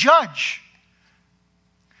who's a judge.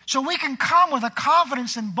 So we can come with a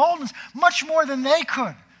confidence and boldness much more than they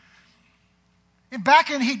could.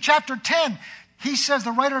 Back in chapter 10, he says,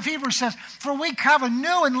 the writer of Hebrews says, for we have a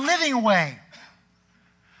new and living way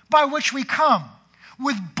by which we come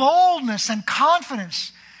with boldness and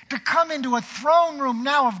confidence to come into a throne room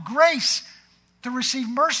now of grace to receive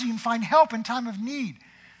mercy and find help in time of need.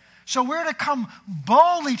 So we're to come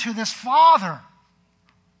boldly to this Father.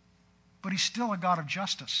 But He's still a God of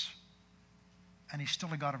justice. And He's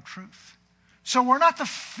still a God of truth. So we're not to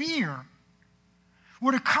fear.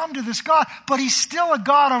 We're to come to this God, but He's still a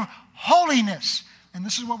God of holiness. And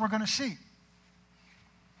this is what we're going to see.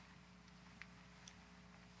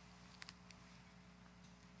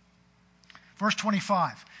 Verse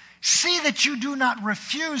 25. See that you do not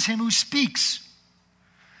refuse Him who speaks.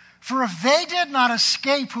 For if they did not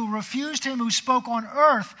escape who refused Him who spoke on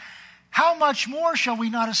earth, how much more shall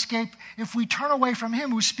we not escape if we turn away from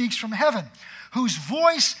Him who speaks from heaven, whose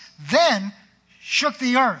voice then shook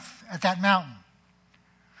the earth at that mountain?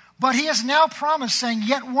 But He has now promised, saying,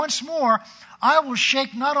 yet once more I will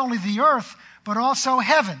shake not only the earth, but also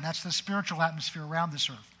heaven. That's the spiritual atmosphere around this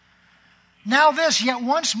earth. Now this, yet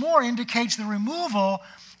once more, indicates the removal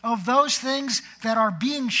of those things that are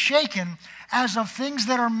being shaken as of things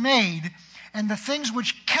that are made, and the things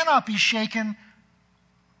which cannot be shaken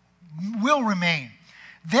will remain.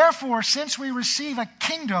 Therefore, since we receive a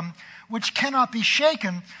kingdom which cannot be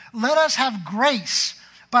shaken, let us have grace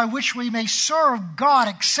by which we may serve God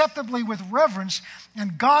acceptably with reverence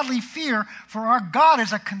and godly fear, for our God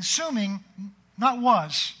is a consuming,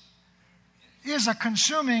 is a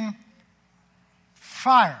consuming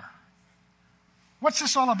fire. What's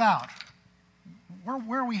this all about?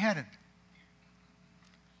 Where are we headed?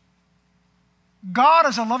 God,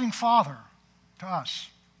 as a loving Father to us,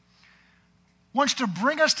 wants to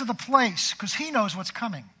bring us to the place because He knows what's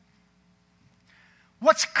coming.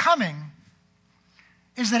 What's coming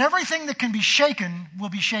is that everything that can be shaken will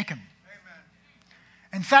be shaken. Amen.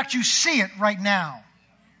 In fact, you see it right now.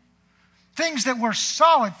 things that were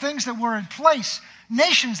solid, things that were in place,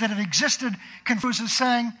 nations that have existed. Confucius is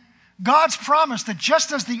saying, God's promise that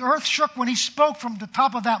just as the earth shook when he spoke from the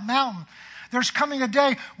top of that mountain, there's coming a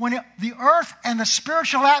day when the earth and the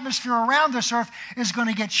spiritual atmosphere around this earth is going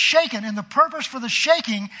to get shaken. And the purpose for the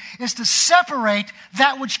shaking is to separate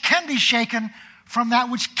that which can be shaken from that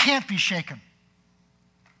which can't be shaken.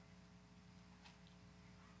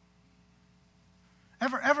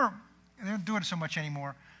 Ever, they don't do it so much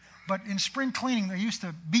anymore, but in spring cleaning, they used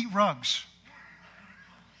to beat rugs.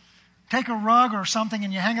 Take a rug or something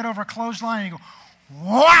and you hang it over a clothesline and you go,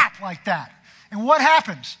 whap, like that. And what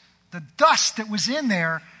happens? The dust that was in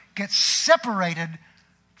there gets separated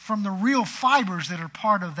from the real fibers that are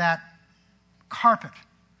part of that carpet.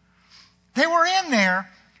 They were in there,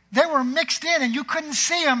 they were mixed in, and you couldn't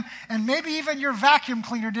see them, and maybe even your vacuum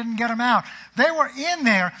cleaner didn't get them out. They were in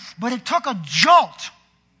there, but it took a jolt.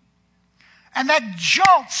 And that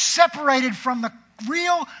jolt separated from the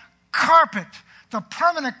real carpet, the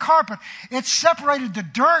permanent carpet. It separated the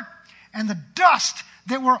dirt and the dust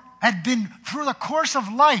that had been through the course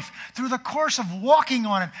of life, through the course of walking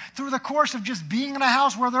on it, through the course of just being in a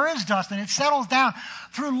house where there is dust and it settles down.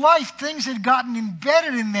 Through life, things had gotten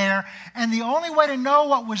embedded in there, and the only way to know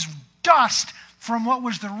what was dust from what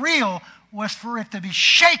was the real was for it to be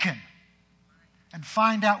shaken and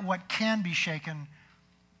find out what can be shaken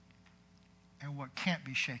and what can't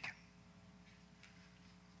be shaken.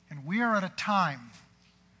 And we are at a time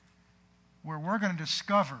where we're going to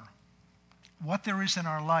discover what there is in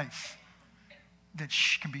our life that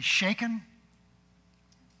can be shaken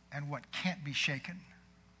and what can't be shaken.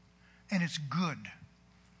 And it's good.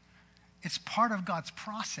 It's part of God's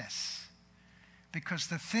process, because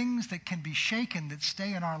the things that can be shaken that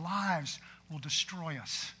stay in our lives will destroy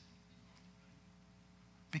us.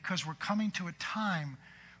 Because we're coming to a time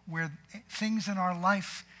where things in our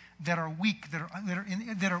life that are weak,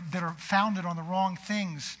 that are founded on the wrong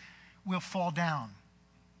things, will fall down.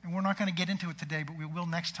 And we're not going to get into it today, but we will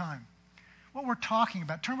next time. What we're talking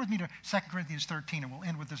about, turn with me to 2 Corinthians 13, and we'll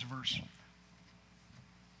end with this verse.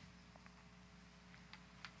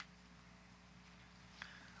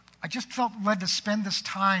 I just felt led to spend this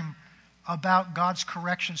time about God's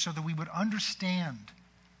correction so that we would understand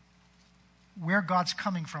where God's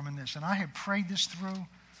coming from in this. And I have prayed this through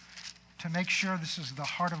to make sure this is the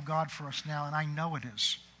heart of God for us now, and I know it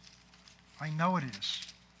is. I know it is.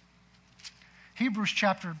 Hebrews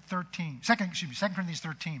chapter 13, 2 Corinthians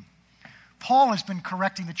 13. Paul has been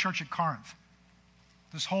correcting the church at Corinth.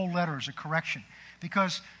 This whole letter is a correction,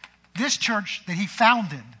 because this church that he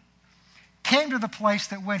founded came to the place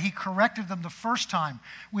that when he corrected them the first time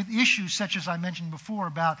with issues such as I mentioned before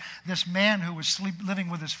about this man who was living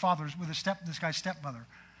with his father's, this guy's stepmother.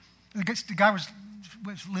 The guy was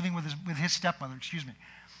living with his stepmother, excuse me.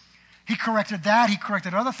 He corrected that. He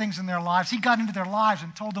corrected other things in their lives. He got into their lives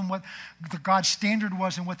and told them what God's standard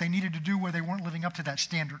was and what they needed to do where they weren't living up to that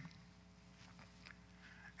standard.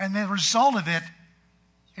 And the result of it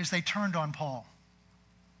is they turned on Paul.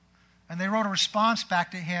 And they wrote a response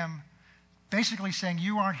back to him basically saying,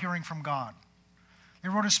 you aren't hearing from God. They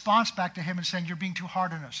wrote a response back to him and saying, you're being too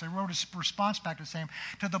hard on us. They wrote a response back to him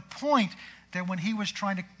to the point that when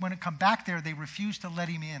it come back there, they refused to let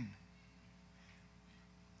him in.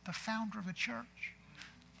 The founder of the church,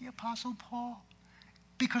 the Apostle Paul,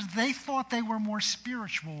 because they thought they were more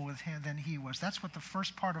spiritual with him than he was. That's what the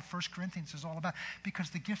first part of 1 Corinthians is all about, because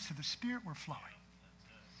the gifts of the Spirit were flowing.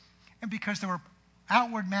 And because there were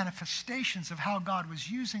outward manifestations of how God was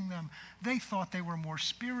using them, they thought they were more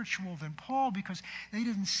spiritual than Paul because they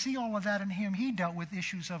didn't see all of that in him. He dealt with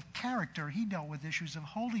issues of character. He dealt with issues of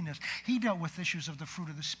holiness. He dealt with issues of the fruit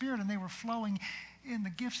of the Spirit, and they were flowing in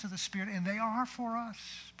the gifts of the Spirit, and they are for us,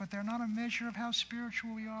 but they're not a measure of how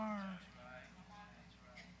spiritual we are.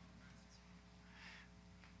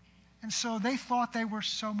 And so they thought they were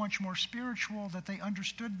so much more spiritual that they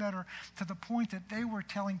understood better, to the point that they were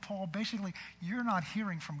telling Paul, basically, you're not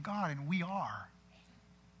hearing from God, and we are.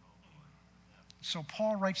 So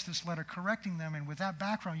Paul writes this letter correcting them, and with that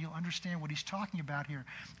background, you'll understand what he's talking about here.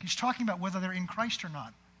 He's talking about whether they're in Christ or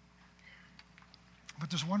not.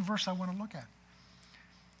 But there's one verse I want to look at.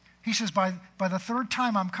 He says, by the third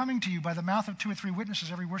time I'm coming to you, by the mouth of 2 or 3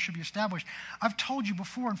 witnesses, every word should be established. I've told you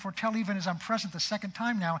before and foretell even as I'm present the second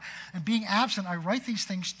time now. And being absent, I write these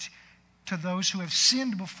things to those who have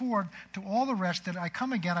sinned before, to all the rest, that I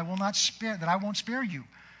come again, I won't spare you.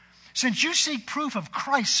 Since you seek proof of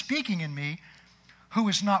Christ speaking in me, who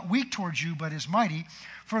is not weak towards you, but is mighty,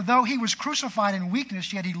 for though he was crucified in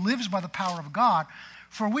weakness, yet he lives by the power of God.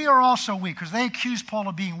 For we are also weak, because they accused Paul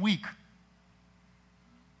of being weak.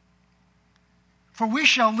 For we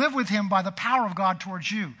shall live with him by the power of God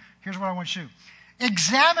towards you. Here's what I want you to do.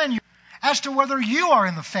 Examine as to whether you are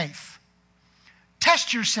in the faith.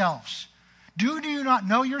 Test yourselves. Do you not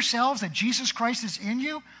know yourselves that Jesus Christ is in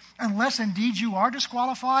you, unless indeed you are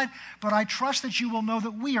disqualified? But I trust that you will know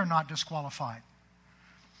that we are not disqualified.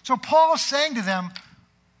 So Paul is saying to them,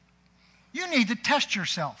 you need to test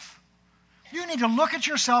yourself. You need to look at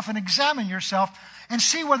yourself and examine yourself and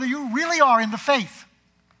see whether you really are in the faith.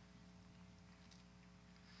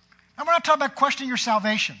 And we're not talking about questioning your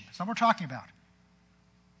salvation. That's not what we're talking about.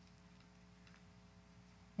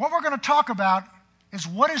 What we're going to talk about is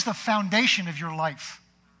what is the foundation of your life?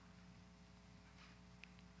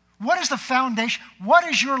 What is the foundation? What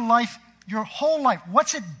is your life, your whole life?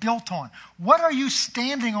 What's it built on? What are you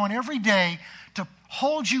standing on every day to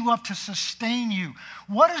hold you up, to sustain you?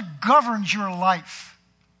 What governs your life?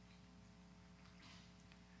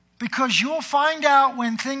 Because you'll find out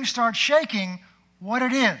when things start shaking what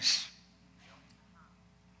it is.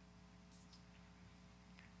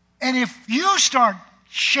 And if you start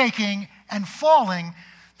shaking and falling,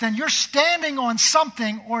 then you're standing on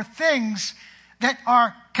something or things that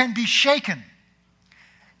can be shaken.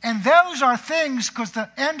 And those are things, because the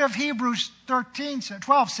end of Hebrews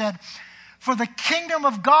 12 said, for the kingdom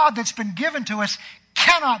of God that's been given to us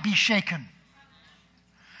cannot be shaken.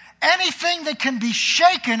 Anything that can be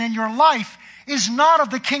shaken in your life is not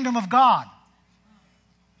of the kingdom of God.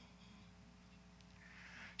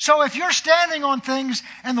 So if you're standing on things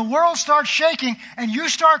and the world starts shaking and you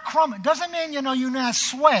start crumbling, doesn't mean you not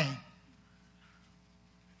sway.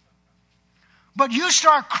 But you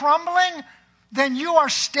start crumbling, then you are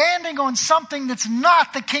standing on something that's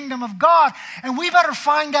not the kingdom of God. And we better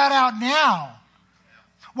find that out now,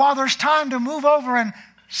 while there's time to move over and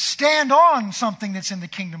stand on something that's in the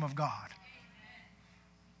kingdom of God.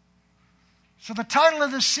 So the title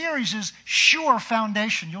of this series is Sure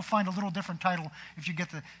Foundation. You'll find a little different title if you get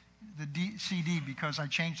the CD, because I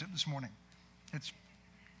changed it this morning. It's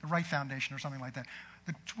the right foundation or something like that.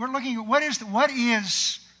 We're looking at what is the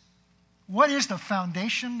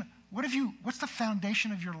foundation? What's the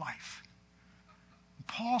foundation of your life?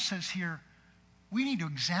 Paul says here, we need to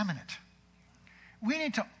examine it. We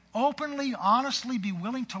need to openly, honestly be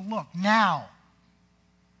willing to look now.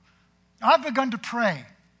 I've begun to pray.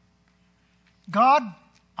 God,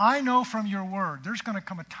 I know from your word there's going to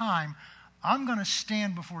come a time I'm going to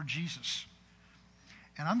stand before Jesus.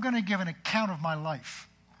 And I'm going to give an account of my life.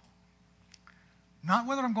 Not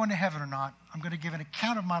whether I'm going to heaven or not. I'm going to give an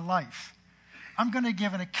account of my life. I'm going to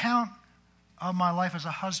give an account of my life as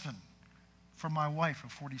a husband for my wife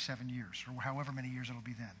of 47 years, or however many years it'll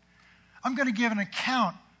be then. I'm going to give an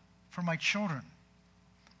account for my children.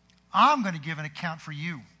 I'm going to give an account for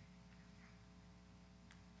you.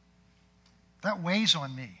 That weighs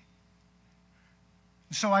on me.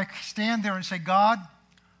 So I stand there and say, God,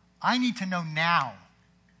 I need to know now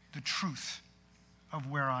the truth of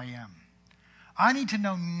where I am. I need to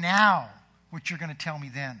know now what you're going to tell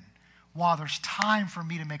me then, while there's time for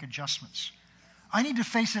me to make adjustments. I need to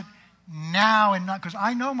face it now and not, because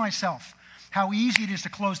I know myself how easy it is to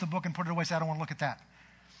close the book and put it away and say, I don't want to look at that.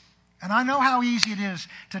 And I know how easy it is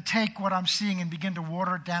to take what I'm seeing and begin to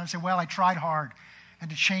water it down and say, well, I tried hard, and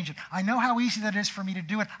to change it. I know how easy that is for me to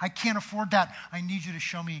do it. I can't afford that. I need you to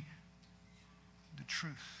show me the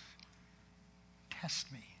truth.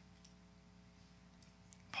 Test me.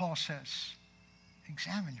 Paul says,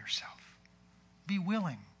 examine yourself. Be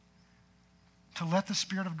willing to let the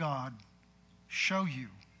Spirit of God show you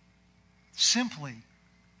simply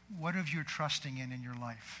what of you're trusting in your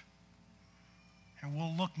life. And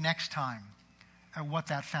we'll look next time at what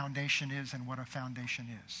that foundation is and what a foundation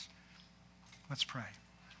is. Let's pray.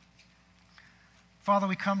 Father,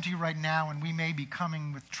 we come to you right now, and we may be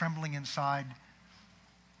coming with trembling inside,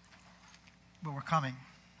 but we're coming.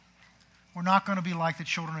 We're not going to be like the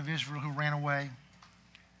children of Israel who ran away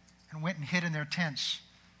and went and hid in their tents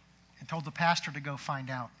and told the pastor to go find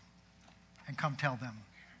out and come tell them.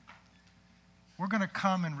 We're going to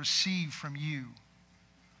come and receive from you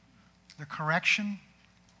the correction,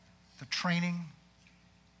 the training,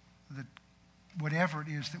 the whatever it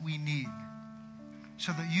is that we need,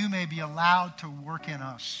 so that you may be allowed to work in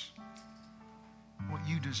us what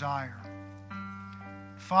you desire.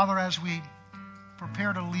 Father, as we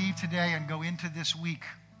prepare to leave today and go into this week,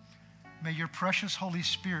 may your precious Holy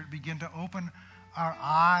Spirit begin to open our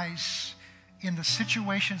eyes in the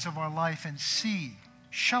situations of our life and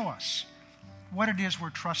show us what it is we're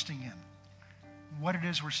trusting in, what it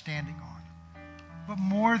is we're standing on. But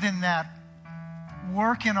more than that,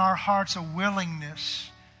 work in our hearts a willingness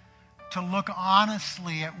to look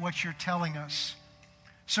honestly at what you're telling us,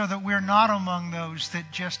 so that we're not among those that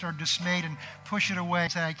just are dismayed and push it away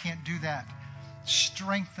and say, I can't do that.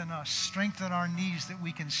 Strengthen us. Strengthen our knees that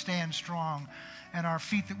we can stand strong, and our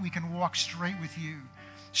feet that we can walk straight with you.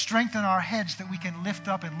 Strengthen our heads that we can lift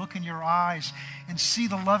up and look in your eyes and see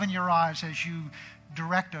the love in your eyes as you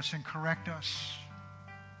direct us and correct us.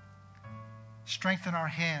 Strengthen our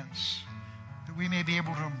hands that we may be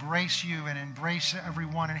able to embrace you and embrace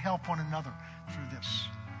everyone and help one another through this.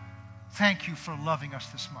 Thank you for loving us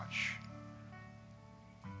this much.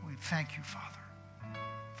 We thank you, Father,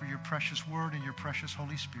 for your precious word and your precious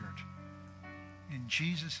Holy Spirit. In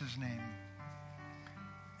Jesus' name,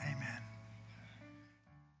 amen.